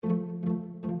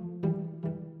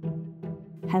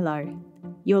Hello,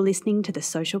 you're listening to the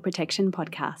Social Protection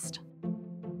Podcast.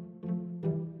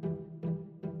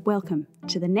 Welcome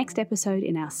to the next episode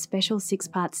in our special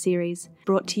 6-part series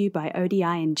brought to you by ODI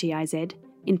and GIZ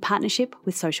in partnership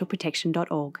with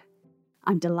socialprotection.org.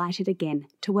 I'm delighted again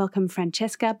to welcome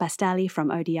Francesca Bastali from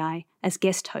ODI as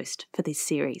guest host for this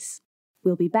series.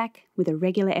 We'll be back with a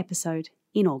regular episode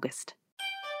in August.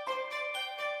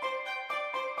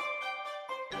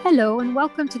 Hello and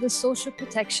welcome to the Social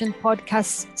Protection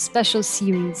Podcast special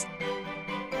series.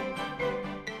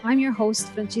 I'm your host,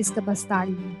 Francesca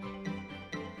Bastali.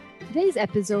 Today's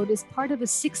episode is part of a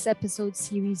 6-episode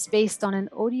series based on an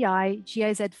ODI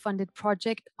GIZ-funded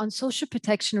project on social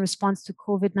protection response to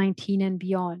COVID-19 and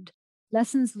beyond,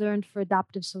 lessons learned for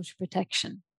adaptive social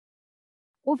protection.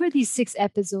 Over these 6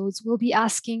 episodes, we'll be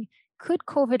asking, could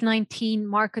COVID-19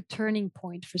 mark a turning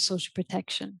point for social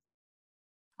protection?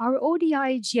 Our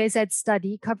ODI GIZ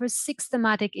study covers 6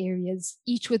 thematic areas,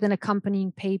 each with an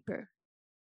accompanying paper.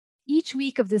 Each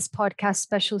week of this podcast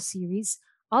special series,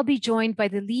 I'll be joined by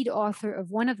the lead author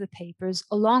of one of the papers,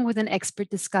 along with an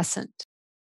expert discussant.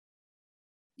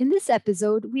 In this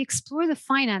episode, we explore the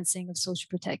financing of social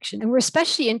protection, and we're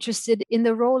especially interested in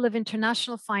the role of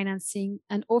international financing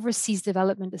and overseas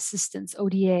development assistance,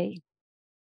 ODA.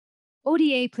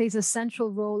 ODA plays a central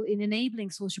role in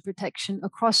enabling social protection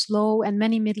across low and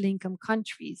many middle-income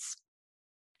countries.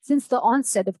 Since the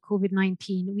onset of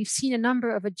COVID-19, we've seen a number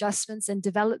of adjustments and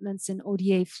developments in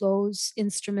ODA flows,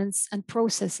 instruments, and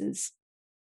processes.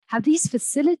 Have these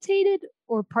facilitated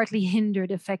or partly hindered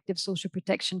effective social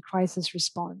protection crisis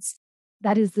response?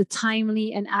 That is, the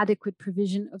timely and adequate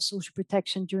provision of social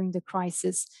protection during the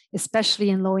crisis, especially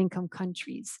in low-income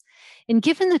countries. And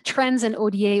given the trends in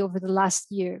ODA over the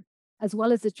last year, as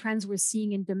well as the trends we're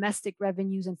seeing in domestic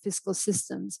revenues and fiscal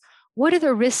systems, what are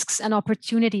the risks and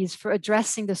opportunities for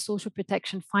addressing the social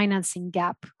protection financing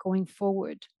gap going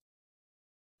forward?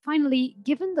 Finally,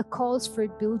 given the calls for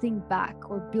building back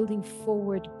or building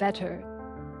forward better,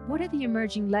 what are the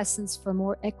emerging lessons for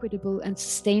more equitable and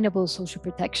sustainable social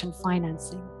protection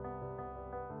financing?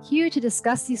 Here to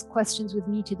discuss these questions with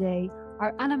me today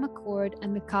are Anna McCord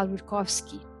and Michal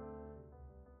Rutkowski.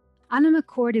 Anna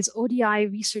McCord is ODI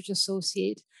Research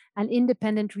Associate and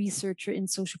independent researcher in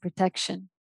social protection.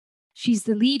 She's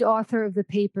the lead author of the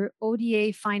paper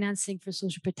ODA Financing for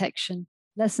Social Protection,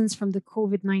 Lessons from the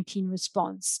COVID-19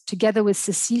 Response, together with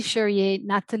Cécile Cherrier,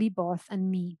 Nathalie Both, and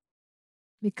me.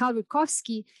 Michal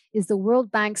Rutkowski is the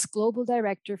World Bank's Global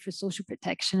Director for Social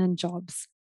Protection and Jobs.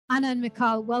 Anna and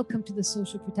Michal, welcome to the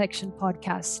Social Protection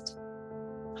Podcast.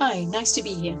 Hi, nice to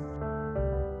be here.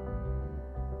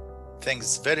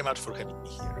 Thanks very much for having me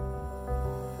here.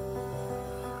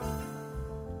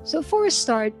 So for a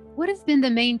start, what have been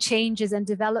the main changes and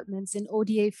developments in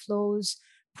ODA flows,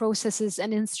 processes,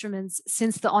 and instruments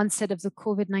since the onset of the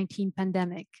COVID-19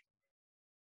 pandemic?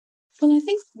 Well, I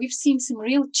think we've seen some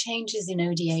real changes in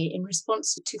ODA in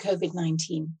response to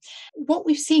COVID-19. What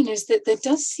we've seen is that there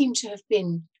does seem to have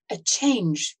been a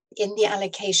change in the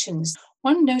allocations.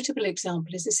 One notable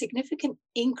example is a significant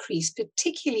increase,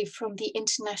 particularly from the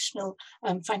international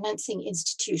financing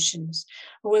institutions,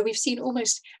 where we've seen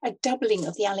almost a doubling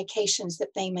of the allocations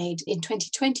that they made in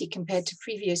 2020 compared to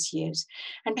previous years,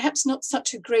 and perhaps not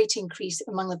such a great increase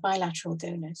among the bilateral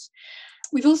donors.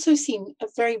 We've also seen a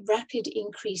very rapid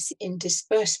increase in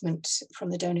disbursement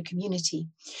from the donor community.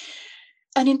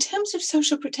 And in terms of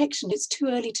social protection, it's too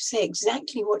early to say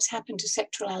exactly what's happened to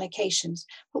sectoral allocations.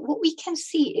 But what we can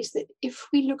see is that if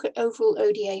we look at overall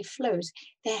ODA flows,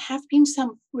 there have been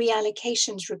some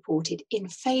reallocations reported in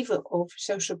favour of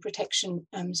social protection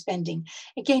spending.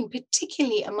 Again,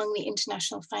 particularly among the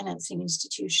international financing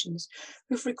institutions,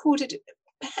 who've recorded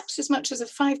perhaps as much as a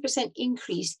 5%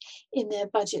 increase in their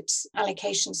budget's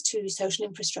allocations to social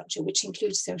infrastructure, which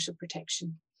includes social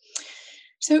protection.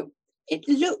 So it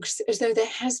looks as though there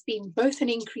has been both an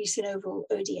increase in overall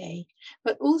ODA,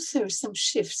 but also some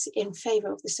shifts in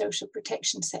favour of the social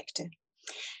protection sector.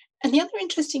 And the other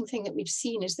interesting thing that we've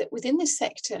seen is that within this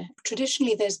sector,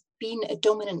 traditionally there's been a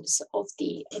dominance of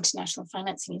the international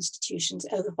financing institutions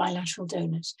over bilateral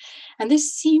donors. And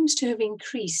this seems to have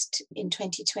increased in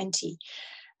 2020.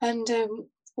 And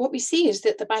what we see is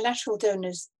that the bilateral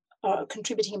donors are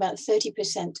contributing about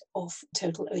 30% of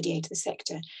total ODA to the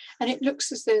sector. And it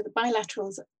looks as though the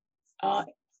bilaterals are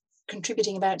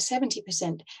contributing about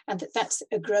 70%, and that's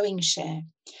a growing share.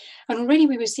 And already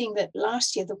we were seeing that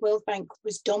last year, the World Bank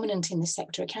was dominant in the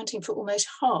sector, accounting for almost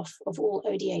half of all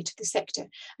ODA to the sector.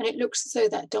 And it looks as though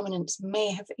that dominance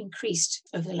may have increased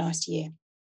over the last year.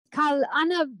 Carl,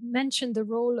 Anna mentioned the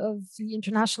role of the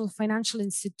international financial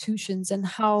institutions and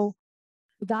how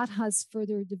that has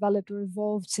further developed or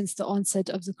evolved since the onset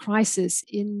of the crisis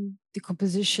in the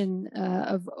composition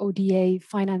of ODA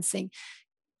financing.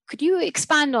 Could you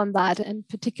expand on that and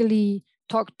particularly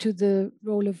talk to the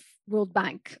role of World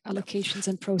Bank allocations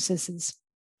and processes?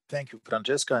 Thank you,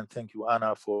 Francesca, and thank you,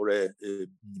 Anna, for a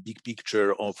big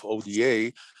picture of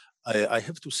ODA. I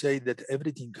have to say that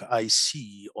everything I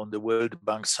see on the World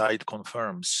Bank side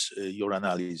confirms your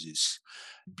analysis,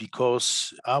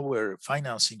 because our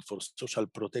financing for social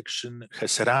protection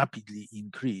has rapidly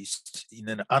increased in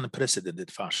an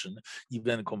unprecedented fashion,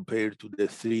 even compared to the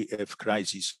 3F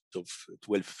crisis of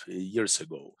 12 years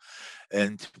ago.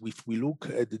 And if we look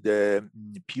at the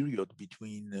period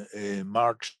between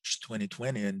March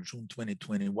 2020 and June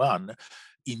 2021,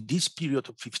 in this period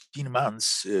of 15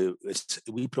 months,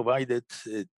 we provided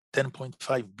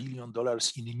 $10.5 billion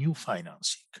in new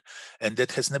financing, and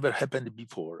that has never happened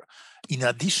before. In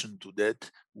addition to that,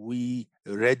 we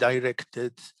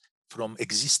redirected from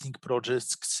existing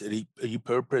projects,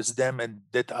 repurposed them, and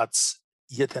that adds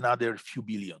yet another few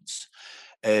billions.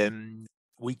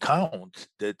 We count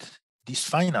that this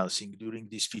financing during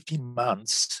these 15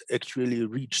 months actually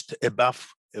reached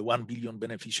above 1 billion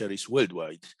beneficiaries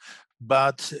worldwide.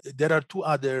 But there are two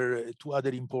other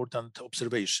important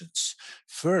observations.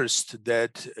 First,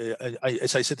 that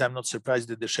as I said, I'm not surprised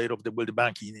that the share of the World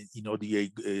Bank in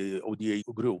ODA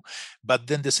grew. But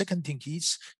then the second thing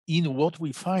is, in what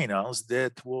we financed,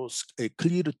 that was a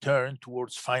clear turn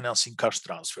towards financing cash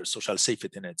transfers, social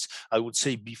safety nets. I would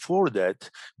say before that,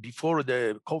 before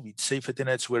the COVID, safety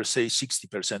nets were, say,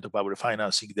 60% of our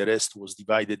financing. The rest was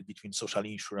divided between social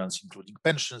insurance, including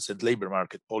pensions, and labor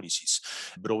market policies,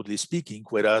 broadly speaking,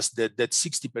 whereas that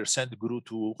 60% grew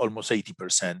to almost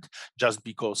 80% just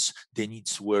because the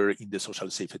needs were in the social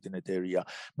safety net area.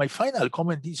 My final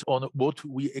comment is on what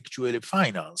we actually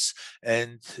finance.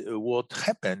 And what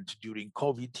happened during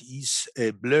COVID is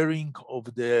a blurring of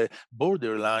the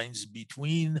borderlines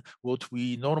between what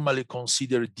we normally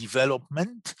consider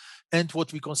development and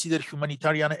what we consider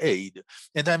humanitarian aid.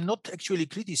 And I'm not actually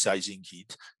criticizing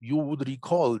it. You would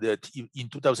recall that in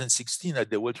 2016 at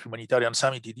the World Humanitarian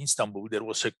Summit in Istanbul, there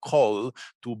was a call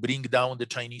to bring down the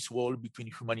Chinese wall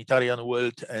between humanitarian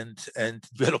world and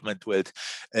development world.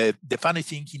 The funny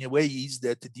thing in a way is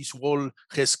that this wall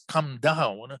has come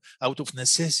down out of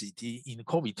necessity in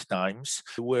COVID times,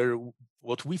 where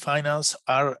what we finance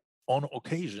are on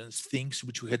occasions things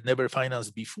which we had never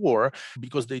financed before,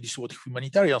 because that is what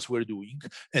humanitarians were doing.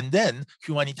 And then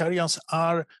humanitarians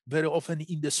are very often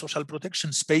in the social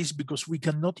protection space, because we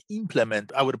cannot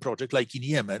implement our project like in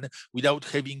Yemen without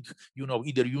having,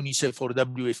 either UNICEF or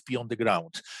WFP on the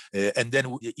ground. And then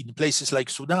in places like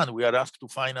Sudan, we are asked to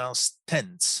finance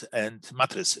tents and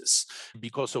mattresses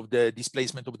because of the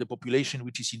displacement of the population,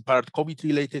 which is in part COVID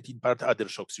related, in part other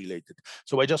shocks related.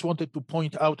 So I just wanted to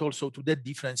point out also to that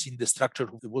difference in the structure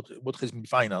of what has been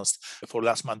financed for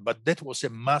last month. But that was a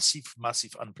massive,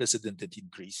 unprecedented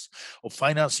increase of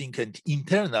financing and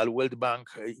internal World Bank.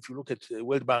 If you look at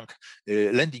World Bank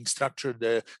lending structure,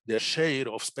 the share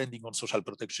of spending on social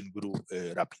protection grew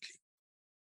rapidly.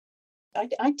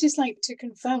 I'd just like to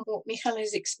confirm what Michal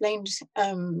has explained.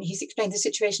 He's explained the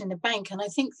situation in the bank, and I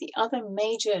think the other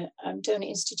major donor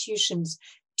institutions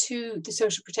to the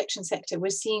social protection sector were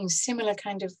seeing similar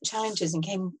kind of challenges and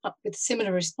came up with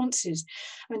similar responses.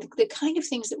 I mean, the kind of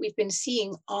things that we've been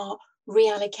seeing are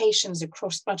reallocations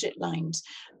across budget lines,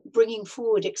 bringing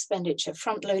forward expenditure,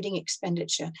 front-loading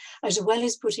expenditure, as well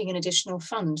as putting in additional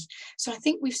funds. So I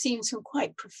think we've seen some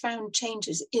quite profound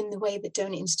changes in the way that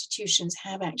donor institutions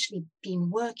have actually been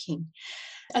working.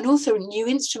 And also new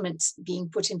instruments being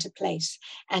put into place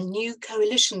and new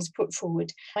coalitions put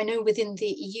forward. I know within the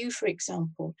EU, for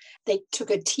example, they took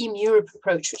a Team Europe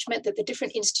approach, which meant that the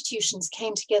different institutions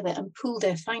came together and pooled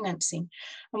their financing.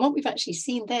 And what we've actually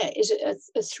seen there is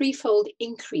a threefold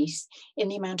increase in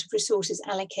the amount of resources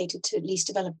allocated to least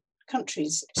developed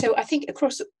countries. So I think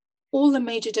across all the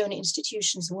major donor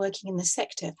institutions working in the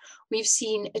sector, we've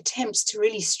seen attempts to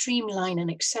really streamline and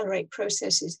accelerate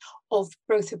processes of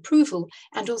both approval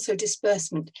and also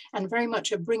disbursement, and very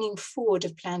much a bringing forward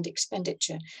of planned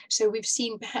expenditure. So we've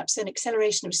seen perhaps an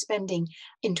acceleration of spending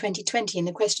in 2020, and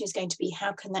the question is going to be,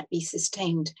 how can that be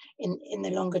sustained in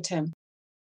the longer term?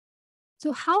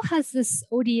 So how has this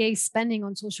ODA spending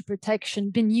on social protection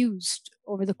been used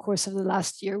over the course of the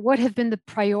last year? What have been the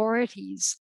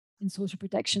priorities in social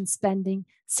protection spending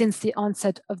since the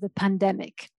onset of the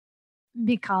pandemic?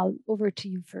 Michal, over to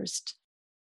you first.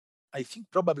 I think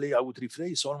probably I would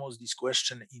rephrase almost this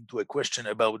question into a question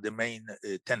about the main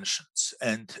tensions.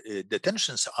 And the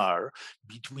tensions are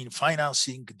between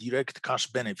financing direct cash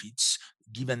benefits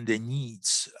given the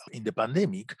needs in the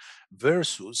pandemic,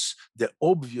 versus the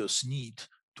obvious need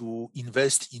to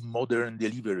invest in modern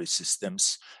delivery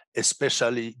systems,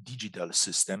 especially digital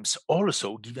systems,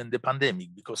 also given the pandemic,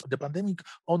 because the pandemic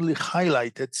only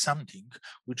highlighted something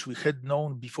which we had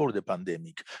known before the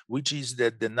pandemic, which is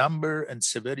that the number and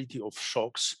severity of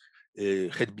shocks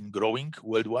had been growing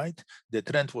worldwide. The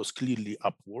trend was clearly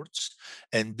upwards,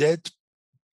 and that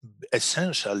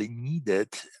essentially needed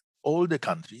all the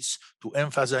countries to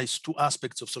emphasize two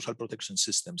aspects of social protection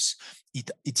systems: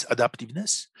 its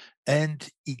adaptiveness and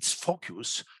its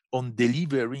focus on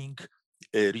delivering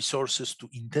resources to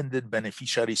intended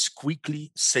beneficiaries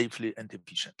quickly, safely, and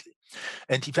efficiently.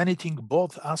 And if anything,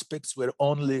 both aspects were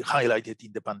only highlighted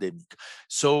in the pandemic.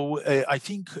 So I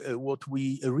think what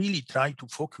we really try to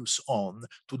focus on,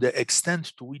 to the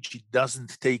extent to which it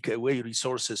doesn't take away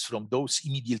resources from those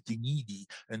immediately needy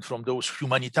and from those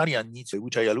humanitarian needs,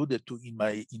 which I alluded to in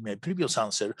my previous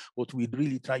answer, what we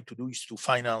really try to do is to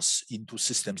finance into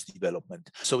systems development,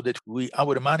 so that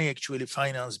our money actually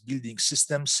finance building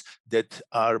systems that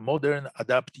are modern,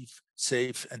 adaptive,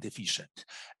 safe, and efficient.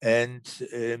 And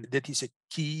that is a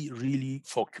key really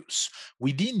focus.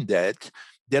 Within that,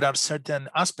 there are certain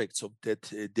aspects of that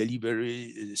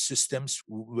delivery systems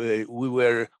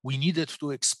where we needed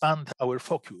to expand our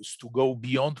focus to go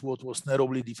beyond what was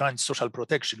narrowly defined social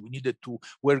protection. We needed to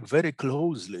work very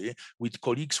closely with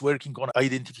colleagues working on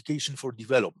identification for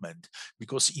development,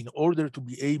 because in order to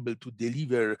be able to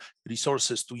deliver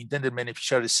resources to intended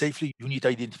beneficiaries safely, you need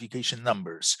identification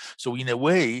numbers. So in a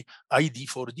way,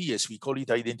 ID4D, as we call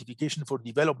it, identification for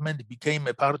development, became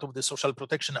a part of the social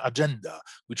protection agenda,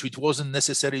 which it wasn't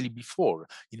necessarily before.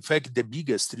 In fact, the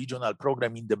biggest regional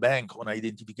program in the bank on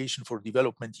identification for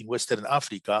development in Western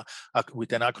Africa,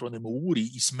 with an acronym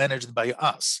WURI, is managed by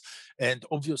us. And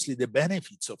obviously the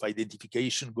benefits of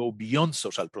identification go beyond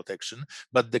social protection,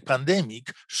 but the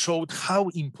pandemic showed how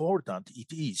important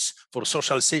it is for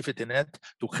social safety net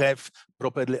to have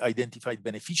properly identified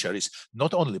beneficiaries,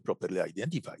 not only properly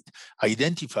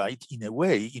identified in a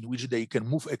way in which they can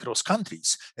move across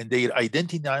countries and their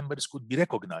identity numbers could be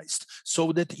recognized,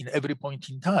 so that in every point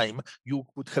in time, you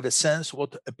could have a sense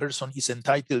what a person is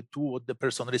entitled to, what the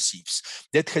person receives.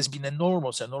 That has been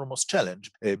enormous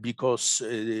challenge because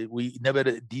we never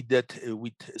did that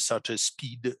with such a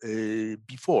speed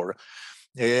before.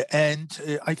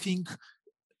 I think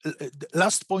the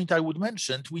last point I would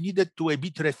mention, we needed to a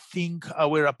bit rethink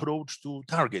our approach to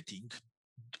targeting,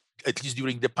 at least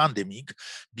during the pandemic,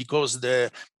 because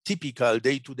the typical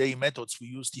day-to-day methods we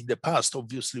used in the past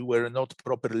obviously were not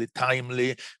properly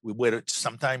timely. We were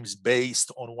sometimes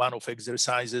based on one-off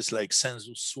exercises like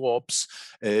census swaps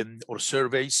or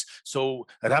surveys. So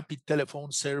rapid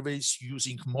telephone surveys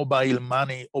using mobile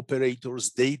money operators'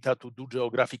 data to do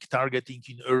geographic targeting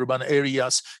in urban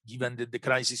areas, given that the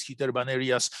crisis hit urban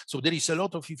areas. So there is a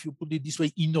lot of, if you put it this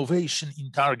way, innovation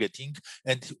in targeting.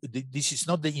 And this is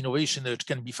not the innovation that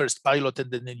can be first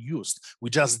piloted and then used.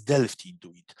 We just delved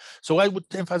into it. So I would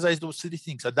emphasize those three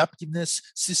things: adaptiveness,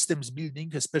 systems building,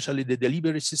 especially the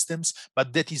delivery systems,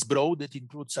 but that is broad, that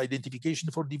includes identification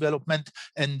for development,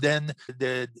 and then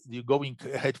the going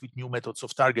ahead with new methods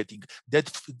of targeting.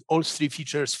 That all three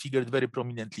features figured very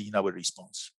prominently in our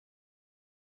response.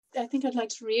 I think I'd like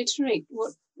to reiterate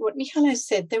what Michal has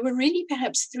said. There were really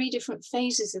perhaps three different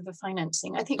phases of the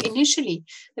financing. I think initially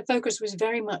the focus was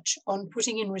very much on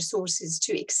putting in resources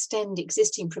to extend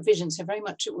existing provisions. So very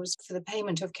much it was for the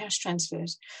payment of cash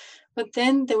transfers. But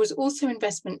then there was also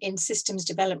investment in systems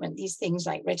development, these things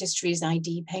like registries,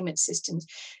 ID, payment systems,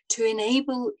 to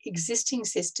enable existing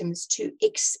systems to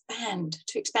expand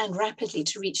rapidly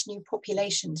to reach new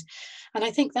populations. And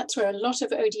I think that's where a lot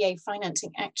of ODA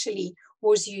financing actually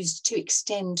was used to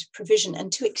extend provision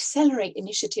and to accelerate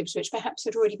initiatives which perhaps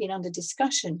had already been under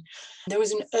discussion. There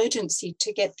was an urgency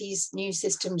to get these new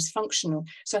systems functional.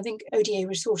 So I think ODA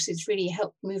resources really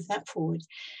helped move that forward.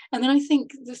 And then I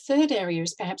think the third area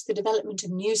is perhaps the development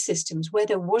of new systems where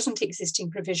there wasn't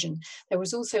existing provision. There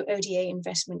was also ODA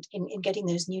investment in getting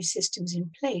those new systems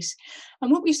in place.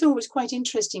 And what we saw was quite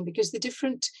interesting, because the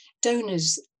different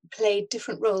donors played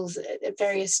different roles at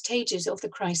various stages of the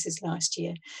crisis last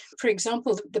year. For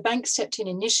example, the bank stepped in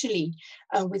initially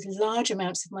with large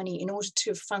amounts of money in order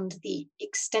to fund the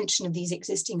extension of these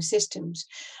existing systems,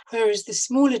 whereas the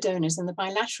smaller donors and the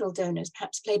bilateral donors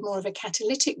perhaps played more of a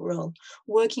catalytic role,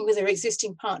 working with their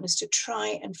existing partners to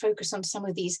try and focus on some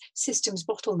of these systems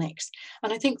bottlenecks.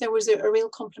 And I think there was a real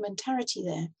complementarity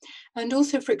there. And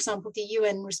also, for example, the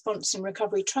UN Response and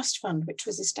Recovery Trust Fund, which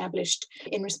was established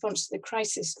in response to the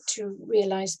crisis to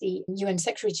realize the UN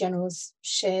Secretary General's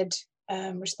shared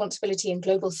Responsibility and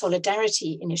Global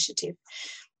Solidarity Initiative,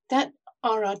 that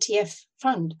RRTF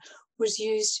fund was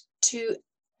used to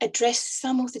address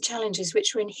some of the challenges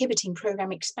which were inhibiting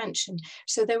program expansion.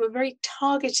 So there were very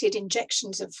targeted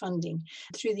injections of funding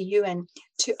through the UN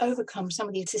to overcome some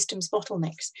of these systems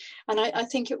bottlenecks. And I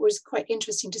think it was quite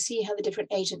interesting to see how the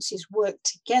different agencies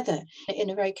worked together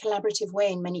in a very collaborative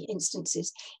way in many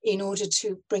instances in order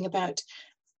to bring about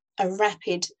a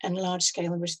rapid and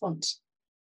large-scale response.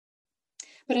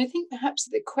 But I think perhaps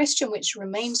the question which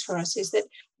remains for us is that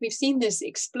we've seen this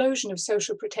explosion of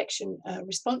social protection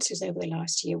responses over the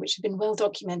last year, which have been well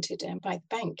documented by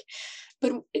the bank.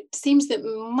 But it seems that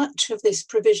much of this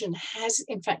provision has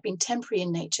in fact been temporary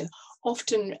in nature,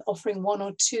 often offering one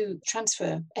or two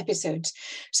transfer episodes.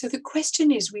 So the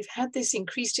question is, we've had this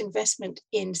increased investment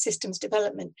in systems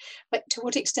development, but to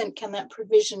what extent can that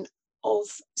provision of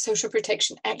social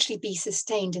protection actually be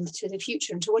sustained into the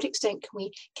future, and to what extent can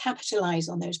we capitalize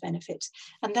on those benefits?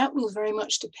 And that will very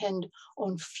much depend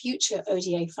on future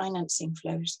ODA financing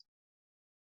flows.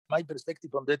 My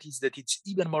perspective on that is that it's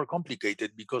even more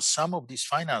complicated because some of this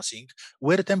financing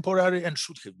were temporary and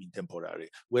should have been temporary.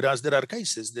 Whereas there are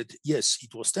cases that, yes,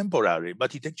 it was temporary,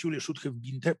 but it actually should have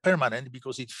been permanent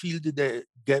because it filled the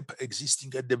gap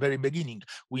existing at the very beginning.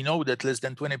 We know that less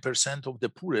than 20% of the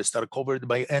poorest are covered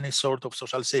by any sort of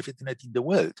social safety net in the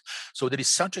world. So there is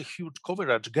such a huge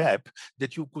coverage gap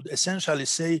that you could essentially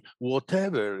say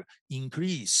whatever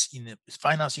increase in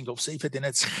financing of safety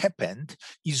nets happened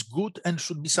is good and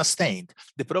should be sustained.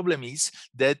 The problem is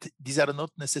that these are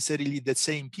not necessarily the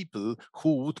same people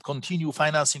who would continue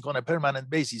financing on a permanent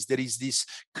basis. There is this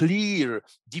clear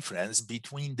difference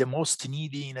between the most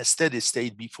needy in a steady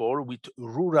state before, with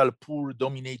rural poor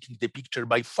dominating the picture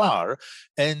by far,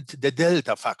 and the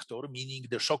delta factor, meaning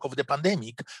the shock of the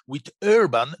pandemic, with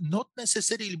urban, not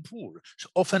necessarily poor,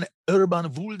 often urban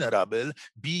vulnerable,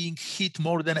 being hit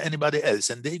more than anybody else,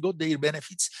 and they got their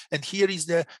benefits. And here is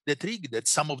the trick, that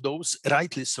some of those,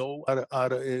 rightly so, are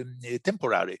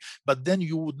temporary. But then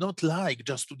you would not like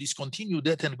just to discontinue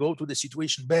that and go to the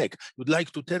situation back. You'd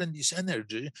like to turn this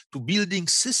energy to building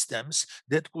systems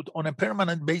that could, on a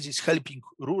permanent basis, helping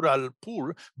rural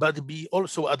poor, but be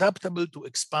also adaptable to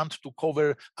expand to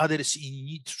cover others in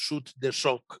need should the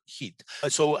shock hit.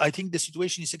 So I think the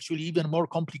situation is actually even more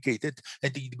complicated,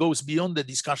 and it goes beyond the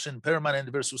discussion permanent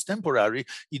versus temporary.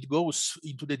 It goes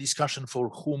into the discussion for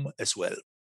whom as well.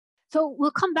 So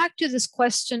we'll come back to this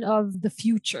question of the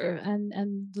future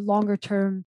and the longer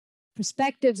term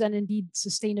perspectives and indeed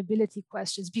sustainability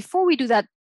questions. Before we do that,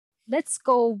 let's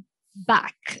go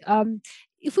back.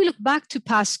 If we look back to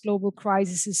past global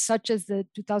crises, such as the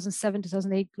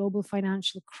 2007-2008 global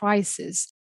financial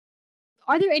crisis,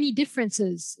 are there any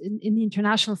differences in the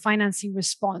international financing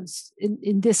response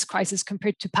in this crisis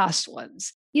compared to past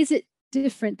ones? Is it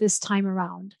different this time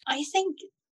around? I think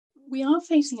we are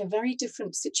facing a very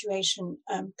different situation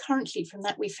currently from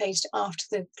that we faced after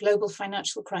the global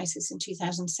financial crisis in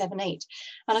 2007-08.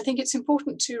 And I think it's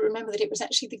important to remember that it was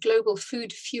actually the global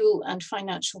food, fuel, and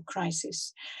financial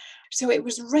crisis. So it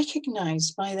was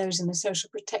recognized by those in the social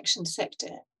protection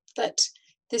sector that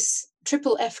this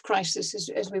triple F crisis,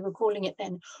 as we were calling it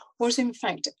then, was in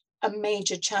fact a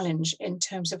major challenge in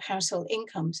terms of household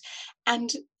incomes.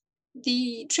 And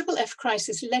the triple F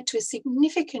crisis led to a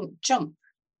significant jump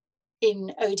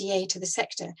in ODA to the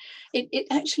sector. It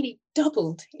actually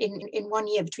doubled in 1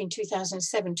 year between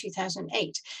 2007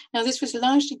 2008. Now, this was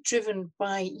largely driven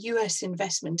by US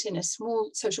investment in a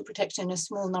small social protection in a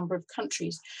small number of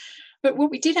countries. But what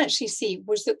we did actually see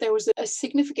was that there was a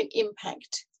significant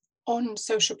impact on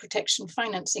social protection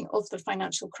financing of the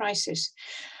financial crisis.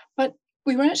 But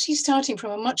we were actually starting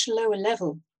from a much lower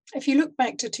level. If you look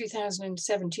back to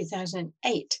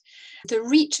 2007-2008, the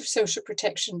reach of social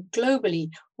protection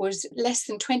globally was less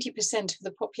than 20% of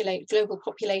the global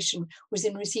population was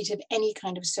in receipt of any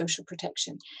kind of social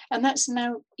protection. And that's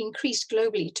now increased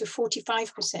globally to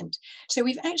 45%. So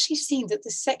we've actually seen that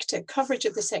the sector, coverage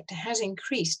of the sector has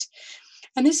increased.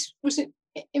 And this was,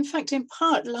 in fact, in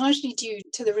part, largely due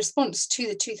to the response to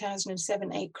the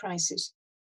 2007-08 crisis.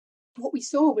 What we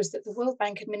saw was that the World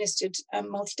Bank administered a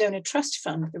multi-donor trust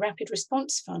fund, the Rapid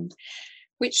Response Fund,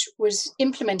 which was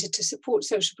implemented to support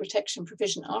social protection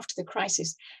provision after the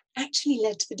crisis, actually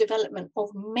led to the development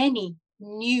of many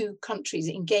new countries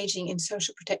engaging in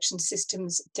social protection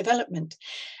systems development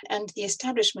and the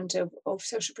establishment of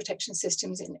social protection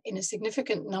systems in a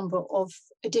significant number of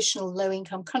additional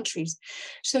low-income countries.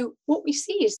 So what we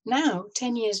see is now,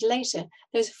 10 years later,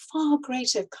 there's far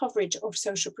greater coverage of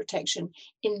social protection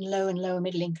in low and lower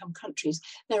middle income countries.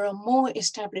 There are more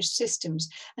established systems.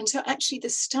 And so actually the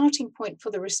starting point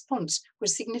for the response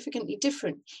was significantly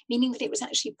different, meaning that it was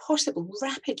actually possible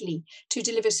rapidly to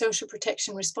deliver social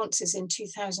protection responses in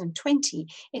 2020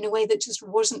 in a way that just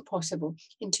wasn't possible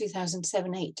in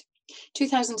 2007-8.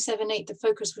 2007-8, the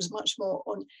focus was much more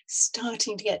on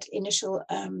starting to get initial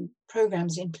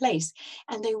programs in place,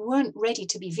 and they weren't ready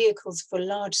to be vehicles for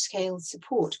large-scale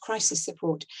support, crisis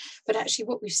support. But actually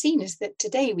what we've seen is that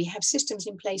today we have systems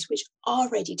in place which are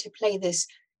ready to play this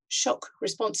shock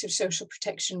responsive social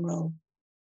protection role.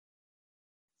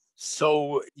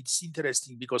 So it's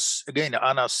interesting because, again,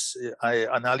 Anna's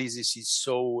analysis is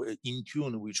so in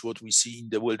tune with what we see in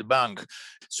the World Bank.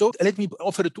 So let me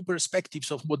offer two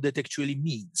perspectives of what that actually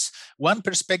means. One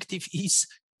perspective is,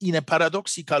 in a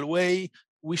paradoxical way,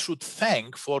 we should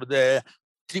thank for the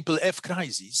FFF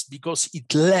crisis because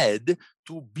it led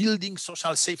to building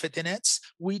social safety nets,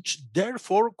 which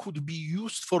therefore could be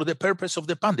used for the purpose of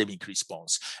the pandemic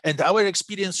response. And our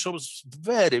experience shows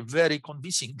very, very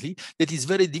convincingly that it's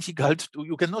very difficult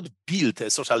you cannot build a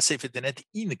social safety net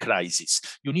in crisis.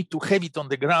 You need to have it on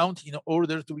the ground in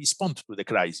order to respond to the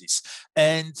crisis.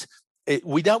 And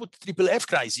without FFF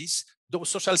crisis, those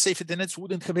social safety nets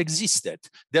wouldn't have existed.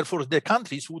 Therefore, the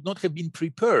countries would not have been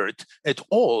prepared at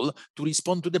all to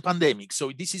respond to the pandemic.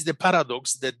 So this is the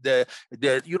paradox that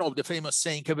the famous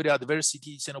saying, every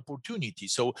adversity is an opportunity.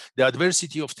 So the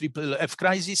adversity of FFF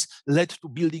crisis led to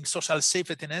building social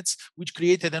safety nets, which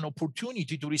created an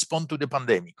opportunity to respond to the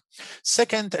pandemic.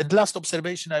 Second and last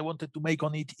observation I wanted to make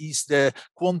on it is the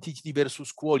quantity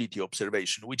versus quality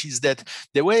observation, which is that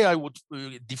the way I would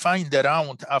define the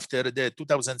round after the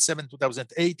 2007-2008,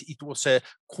 it was a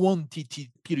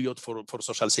quantity period for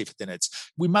social safety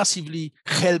nets. We massively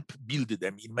helped build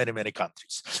them in many, many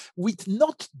countries with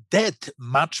not that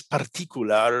much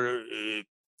particular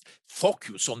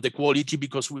focus on the quality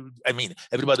because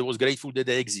everybody was grateful that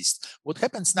they exist. What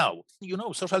happens now?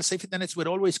 Social safety nets were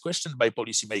always questioned by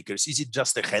policymakers. Is it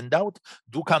just a handout?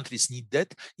 Do countries need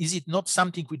that? Is it not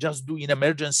something we just do in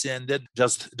emergency and then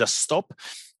just stop?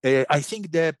 I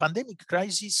think the pandemic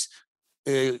crisis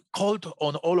called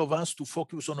on all of us to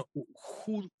focus on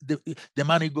who the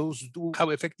money goes to,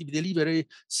 how effective delivery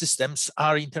systems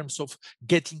are in terms of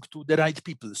getting to the right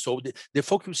people. So the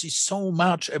focus is so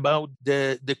much about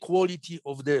the quality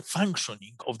of the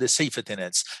functioning of the safety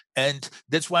nets. And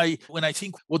that's why when I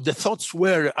think what the thoughts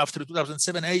were after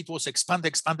 2007-8 was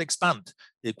expand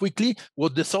quickly,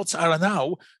 what the thoughts are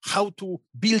now, how to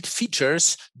build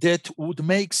features that would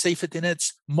make safety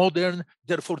nets modern,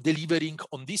 therefore delivering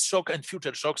on this shock and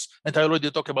future shocks. And I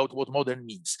already talked about what modern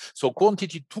means. So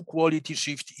quantity to quality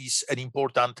shift is an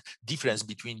important difference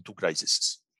between two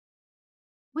crises.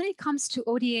 When it comes to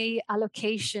ODA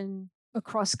allocation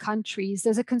across countries,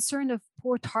 there's a concern of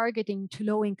poor targeting to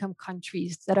low-income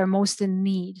countries that are most in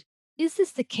need. Is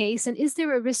this the case? And is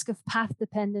there a risk of path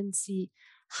dependency?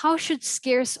 How should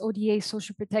scarce ODA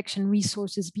social protection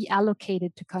resources be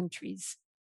allocated to countries?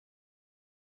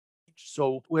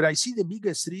 So where I see the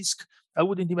biggest risk, I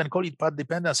wouldn't even call it path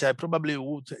dependency. I probably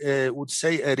would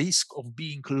say a risk of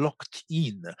being locked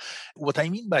in. What I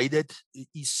mean by that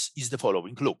is the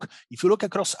following. Look, if you look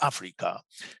across Africa,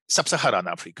 sub-Saharan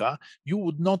Africa, you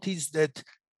would notice that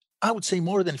I would say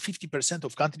more than 50%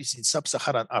 of countries in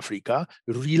sub-Saharan Africa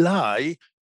rely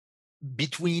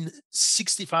between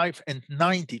 65 and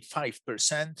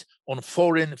 95% on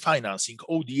foreign financing,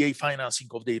 ODA financing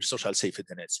of their social safety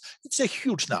nets. It's a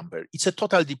huge number. It's a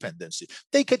total dependency.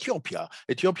 Take Ethiopia.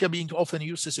 Ethiopia being often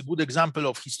used as a good example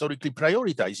of historically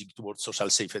prioritizing towards social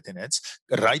safety nets.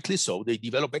 Rightly so. They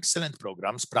develop excellent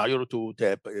programs prior to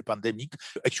the pandemic,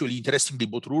 actually, interestingly,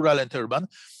 both rural and urban.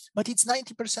 But it's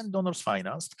 90% donors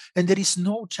financed, and there is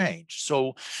no change.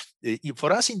 So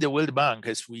for us in the World Bank,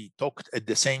 as we talked at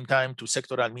the same time to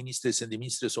sectoral ministers and the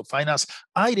ministers of finance,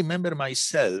 I remember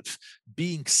myself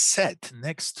being sat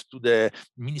next to the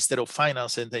Minister of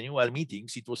Finance at annual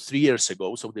meetings. It was 3 years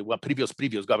ago, so the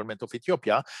previous government of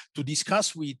Ethiopia, to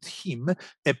discuss with him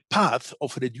a path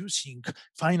of reducing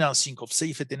financing of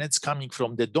safety nets coming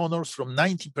from the donors from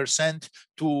 90%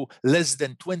 to less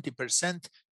than 20%,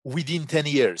 within 10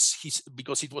 years,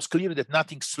 because it was clear that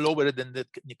nothing slower than that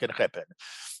can happen.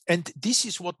 And this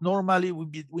is what normally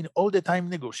we've been all the time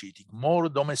negotiating: more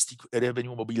domestic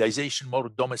revenue mobilization, more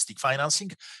domestic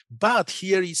financing. But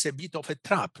here is a bit of a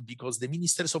trap, because the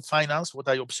ministers of finance, what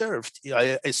I observed,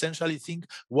 I essentially think,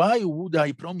 why would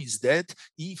I promise that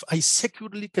if I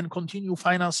securely can continue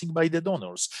financing by the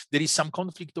donors? There is some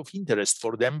conflict of interest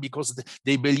for them, because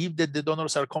they believe that the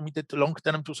donors are committed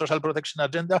long-term to social protection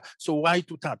agenda, so why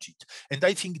to touch it? And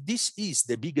I think this is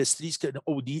the biggest risk in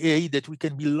ODA, that we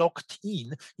can be locked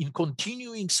in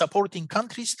continuing supporting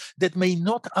countries that may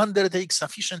not undertake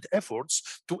sufficient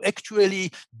efforts to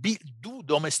actually do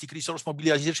domestic resource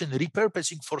mobilization,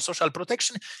 repurposing for social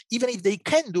protection. Even if they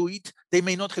can do it, they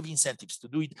may not have incentives to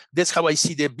do it. That's how I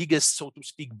see the biggest, so to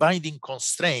speak, binding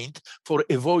constraint for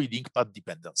avoiding path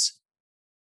dependency.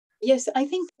 Yes, I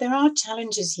think there are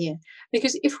challenges here,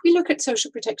 because if we look at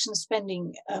social protection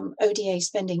spending, ODA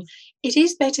spending, it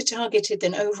is better targeted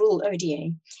than overall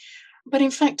ODA. But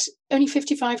in fact, only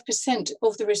 55%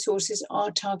 of the resources are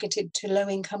targeted to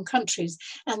low-income countries.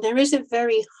 And there is a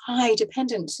very high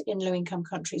dependence in low-income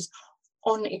countries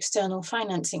on external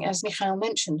financing, as Michael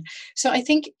mentioned. So I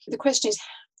think the question is,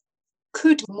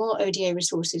 could more ODA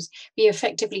resources be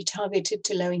effectively targeted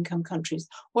to low-income countries?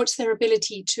 What's their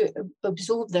ability to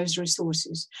absorb those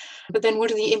resources? But then what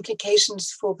are the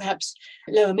implications for perhaps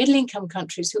lower middle-income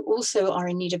countries who also are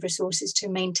in need of resources to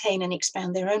maintain and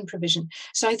expand their own provision?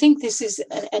 So I think this is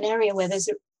an area where there's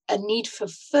a need for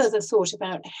further thought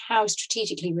about how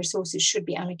strategically resources should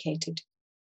be allocated.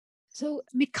 So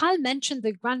Michael mentioned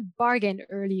the Grand Bargain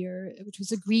earlier, which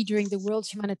was agreed during the World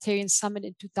Humanitarian Summit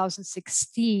in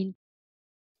 2016.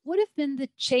 What have been the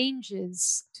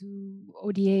changes to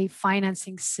ODA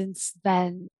financing since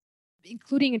then,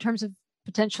 including in terms of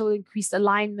potential increased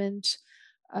alignment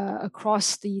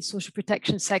across the social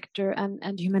protection sector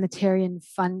and humanitarian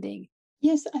funding?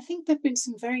 Yes, I think there have been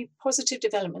some very positive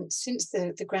developments since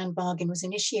the Grand Bargain was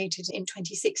initiated in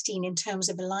 2016 in terms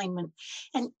of alignment.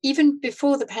 And even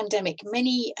before the pandemic,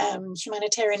 many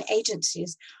humanitarian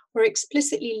agencies were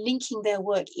explicitly linking their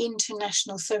work into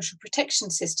national social protection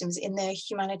systems in their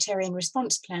humanitarian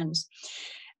response plans.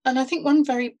 And I think one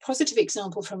very positive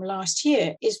example from last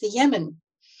year is the Yemen,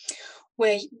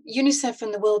 where UNICEF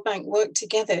and the World Bank worked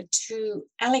together to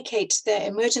allocate their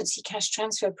emergency cash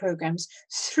transfer programs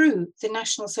through the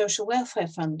National Social Welfare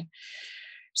Fund.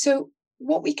 So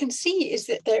what we can see is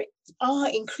that there are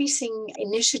increasing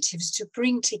initiatives to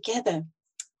bring together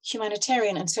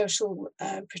humanitarian and social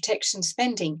protection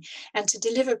spending and to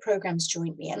deliver programs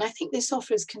jointly. And I think this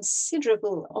offers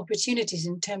considerable opportunities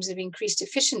in terms of increased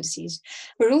efficiencies.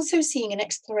 We're also seeing an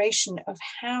exploration of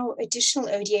how additional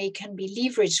ODA can be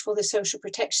leveraged for the social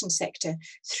protection sector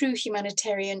through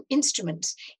humanitarian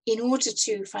instruments in order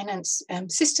to finance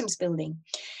systems building.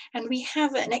 And we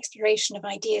have an exploration of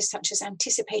ideas such as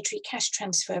anticipatory cash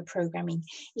transfer programming,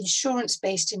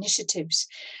 insurance-based initiatives.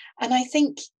 And I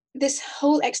think this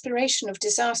whole exploration of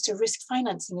disaster risk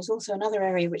financing is also another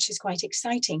area which is quite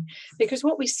exciting, because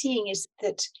what we're seeing is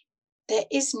that there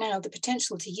is now the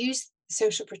potential to use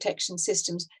social protection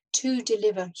systems to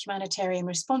deliver humanitarian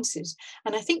responses.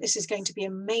 And I think this is going to be a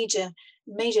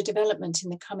major development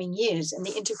in the coming years, and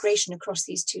the integration across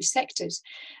these two sectors.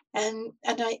 And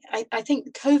I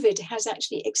think COVID has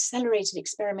actually accelerated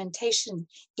experimentation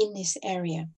in this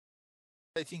area.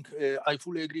 I think I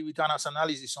fully agree with Anna's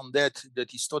analysis on that.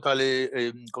 That is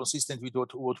totally consistent with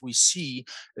what we see.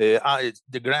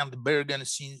 The Grand Bargain,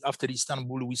 since after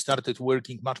Istanbul, we started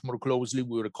working much more closely.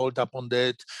 We were called up on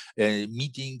that,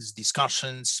 meetings,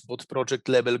 discussions, both project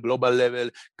level, global level.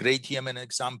 Great Yemen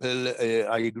example,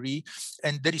 I agree.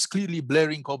 And there is clearly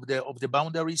blurring of the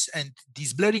boundaries. And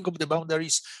this blurring of the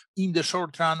boundaries in the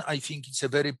short run, I think it's a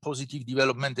very positive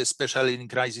development, especially in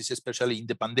crisis, especially in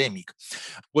the pandemic.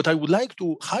 What I would like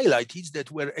to highlight is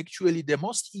that where actually the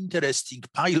most interesting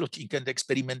piloting and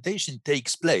experimentation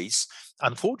takes place,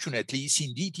 unfortunately, is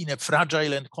indeed in a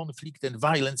fragile and conflict and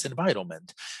violence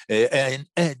environment. And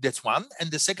that's one. And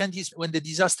the second is when the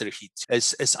disaster hits,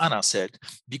 as Anna said,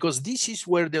 because this is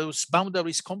where those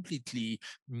boundaries completely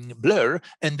blur,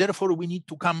 and therefore we need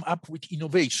to come up with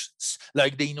innovations,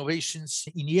 like the innovations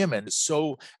in Yemen.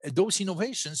 So those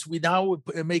innovations, we now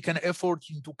make an effort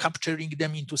into capturing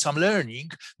them into some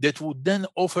learning that would then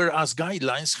offer us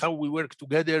guidelines how we work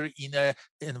together in an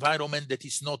environment that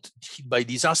is not hit by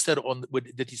disaster,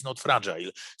 that is not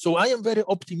fragile. So I am very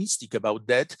optimistic about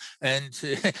that. And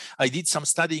I did some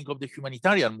studying of the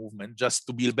humanitarian movement just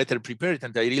to be better prepared.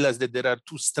 And I realized that there are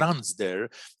two strands there.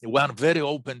 One very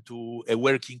open to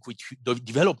working with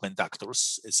development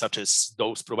actors, such as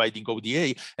those providing ODA,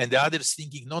 and the others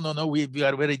thinking, no, we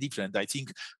are very different. I think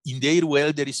in their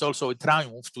world, there is also a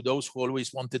triumph to those who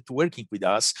always wanted to working with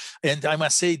us. And I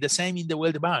must say the same in the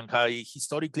World Bank.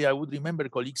 Historically, I would remember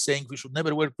colleagues saying we should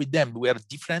never work with them. We are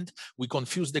different. We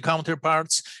confuse the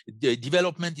counterparts. The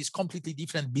development is completely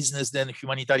different business than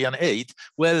humanitarian aid.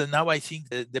 Well, now I think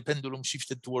the pendulum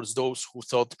shifted towards those who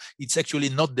thought it's actually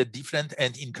not that different.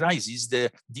 And in crisis,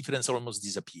 the difference almost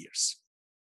disappears.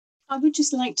 I would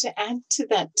just like to add to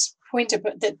that point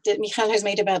about, that Michal has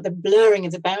made about the blurring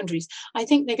of the boundaries. I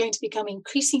think they're going to become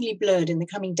increasingly blurred in the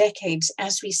coming decades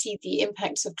as we see the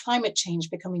impacts of climate change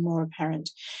becoming more apparent.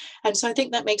 And so I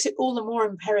think that makes it all the more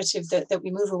imperative that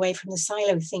we move away from the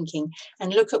silo thinking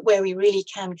and look at where we really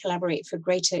can collaborate for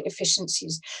greater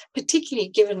efficiencies, particularly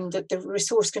given that the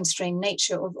resource-constrained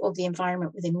nature of the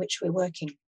environment within which we're working.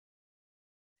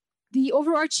 The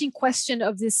overarching question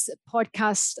of this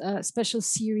podcast special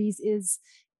series is,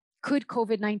 could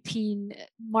COVID-19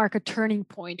 mark a turning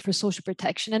point for social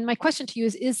protection? And my question to you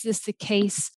is this the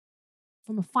case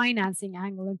from a financing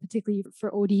angle, and particularly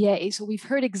for ODA? So we've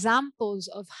heard examples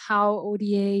of how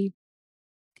ODA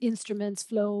instruments,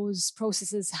 flows,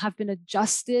 processes have been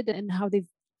adjusted and how they've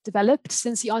developed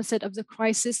since the onset of the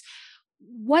crisis.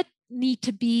 What need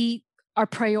to be our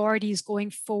priorities going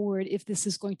forward if this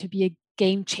is going to be a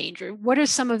game changer? What are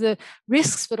some of the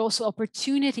risks, but also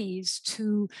opportunities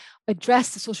to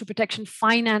address the social protection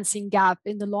financing gap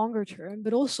in the longer term,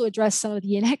 but also address some of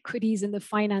the inequities in the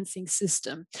financing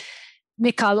system?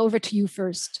 Michal, over to you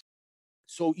first.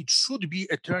 So it should be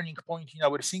a turning point in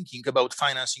our thinking about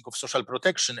financing of social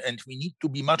protection, and we need to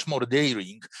be much more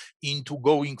daring into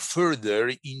going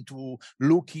further into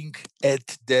looking at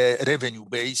the revenue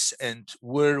base and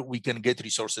where we can get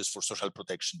resources for social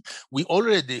protection. We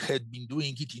already had been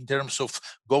doing it in terms of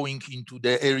going into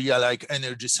the area like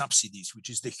energy subsidies, which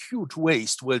is the huge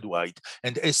waste worldwide,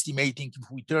 and estimating if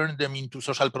we turn them into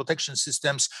social protection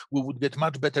systems, we would get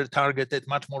much better targeted,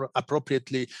 much more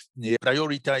appropriately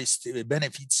prioritized benefits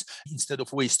instead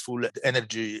of wasteful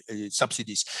energy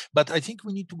subsidies. But I think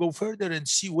we need to go further and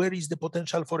see where is the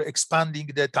potential for expanding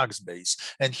the tax base.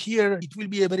 And here it will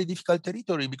be a very difficult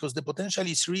territory because the potential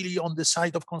is really on the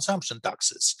side of consumption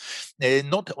taxes,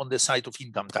 not on the side of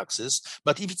income taxes.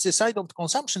 But if it's the side of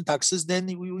consumption taxes, then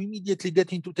we immediately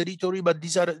get into territory, but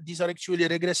these are actually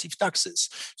regressive taxes.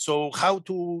 So how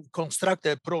to construct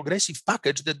a progressive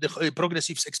package, that the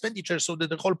progressive expenditure, so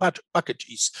that the whole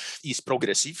package is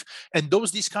progressive. And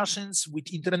those discussions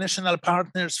with international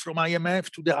partners from IMF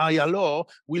to the ILO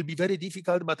will be very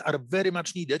difficult, but are very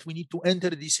much needed. We need to enter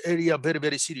this area very,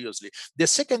 very seriously. The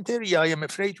second area I am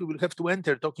afraid we will have to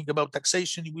enter, talking about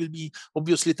taxation, will be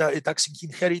obviously taxing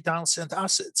inheritance and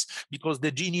assets, because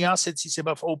the Gini assets is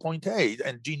above 0.8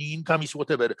 and Gini income is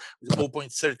whatever,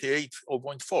 0.38,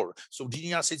 0.4. So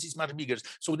Gini assets is much bigger.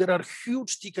 So there are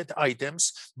huge ticket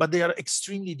items, but they are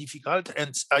extremely difficult.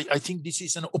 And I think this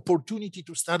is an opportunity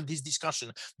to start this discussion.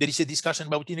 There is a discussion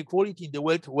about inequality in the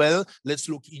world. Well, let's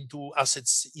look into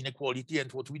assets inequality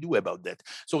and what we do about that.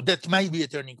 So that might be a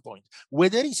turning point.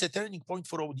 Whether it's a turning point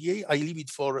for ODA, I leave it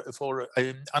for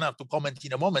Anna to comment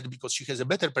in a moment, because she has a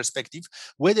better perspective.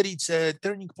 Whether it's a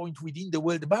turning point within the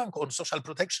World Bank on social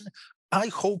protection, I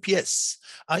hope yes.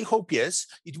 I hope yes.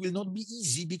 It will not be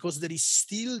easy because there is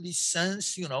still this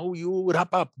sense, you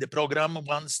wrap up the program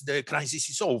once the crisis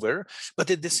is over. But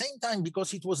at the same time,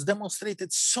 because it was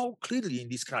demonstrated so clearly in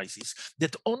this crisis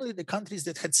that only the countries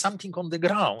that had something on the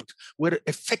ground were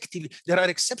effectively, there are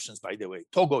exceptions, by the way.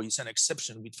 Togo is an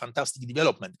exception with fantastic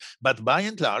development. But by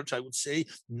and large, I would say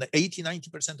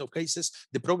 80-90% of cases,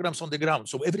 the programs on the ground.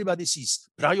 So everybody sees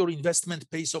prior investment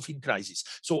pays off in crisis.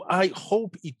 So I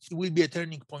hope it will be a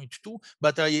turning point too,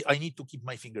 but I need to keep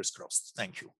my fingers crossed.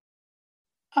 Thank you.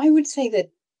 I would say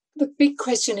that the big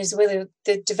question is whether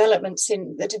the developments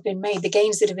that have been made, the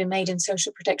gains that have been made in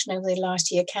social protection over the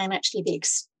last year can actually be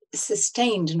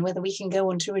sustained, and whether we can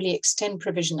go on to really extend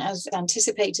provision as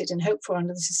anticipated and hoped for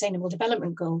under the Sustainable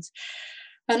Development Goals.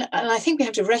 And I think we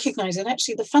have to recognize that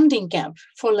actually the funding gap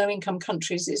for low-income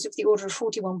countries is of the order of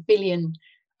 $41 billion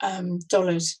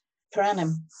per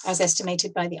annum, as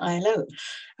estimated by the ILO.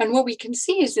 And what we can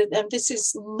see is that this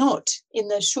is not, in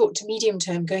the short to medium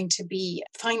term, going to be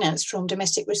financed from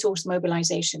domestic resource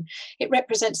mobilization. It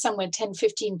represents somewhere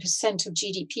 10-15% of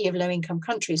GDP of low-income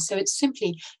countries. So it's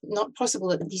simply not possible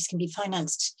that these can be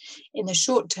financed in the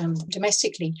short term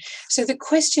domestically. So the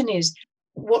question is,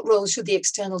 what role should the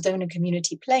external donor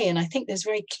community play? And I think there's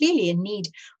very clearly a need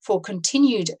for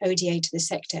continued ODA to the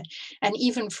sector and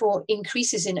even for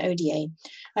increases in ODA.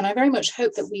 And I very much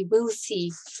hope that we will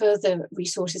see further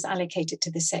resources allocated to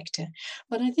the sector.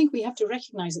 But I think we have to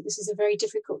recognize that this is a very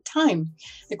difficult time.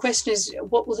 The question is,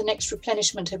 what will the next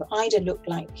replenishment of IDA look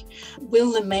like?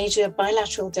 Will the major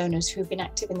bilateral donors who have been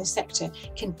active in the sector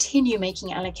continue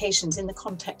making allocations in the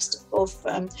context of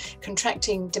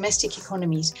contracting domestic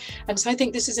economies? And so I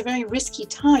think this is a very risky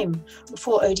time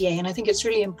for ODA, and I think it's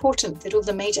really important that all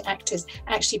the major actors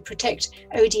actually protect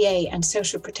ODA and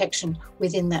social protection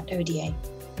within that ODA.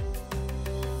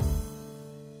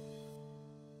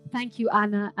 Thank you,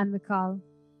 Anna and Mikhail.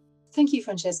 Thank you,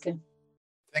 Francesca.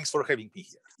 Thanks for having me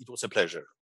here. It was a pleasure.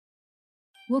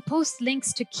 We'll post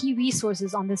links to key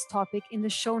resources on this topic in the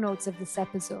show notes of this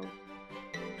episode.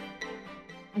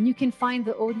 And you can find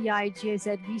the ODI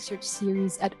GIZ research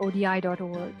series at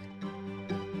odi.org.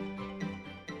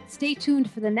 Stay tuned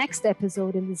for the next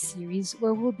episode in this series,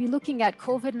 where we'll be looking at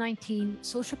COVID-19,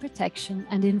 social protection,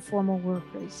 and informal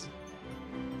workers.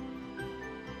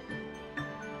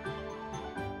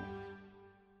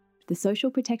 The Social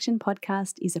Protection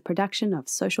Podcast is a production of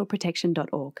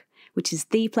socialprotection.org, which is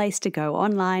the place to go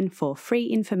online for free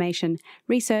information,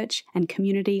 research, and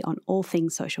community on all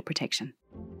things social protection.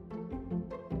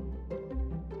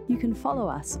 You can follow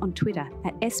us on Twitter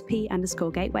at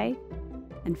SP_Gateway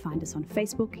and find us on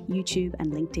Facebook, YouTube,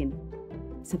 and LinkedIn.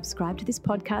 Subscribe to this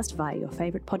podcast via your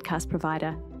favourite podcast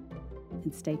provider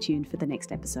and stay tuned for the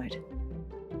next episode.